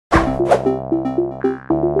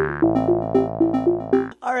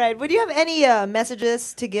All right. Would you have any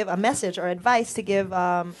messages to give, a message or advice to give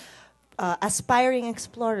aspiring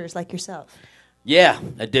explorers like yourself? Yeah,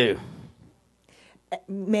 I do.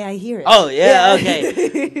 May I hear it? Oh, yeah,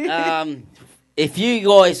 okay. If you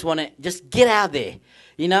guys want to, just get out there.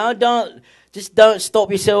 You know, don't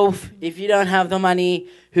stop yourself. If you don't have the money,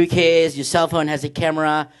 who cares? Your cell phone has a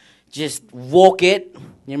camera. Just walk it.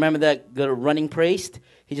 You remember the running priest?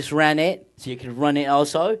 He just ran it, so you can run it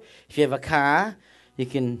also. If you have a car, you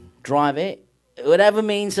can drive it. Whatever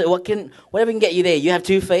means, whatever can get you there. You have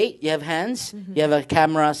 2 feet, you have hands, you have a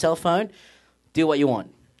camera, cell phone. Do what you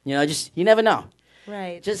want. You know, you never know.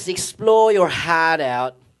 Right. Just explore your heart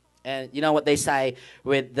out. And you know what they say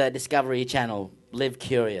with the Discovery Channel, live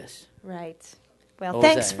curious. Right. Well, What was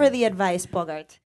thanks that? for the advice, Bogart.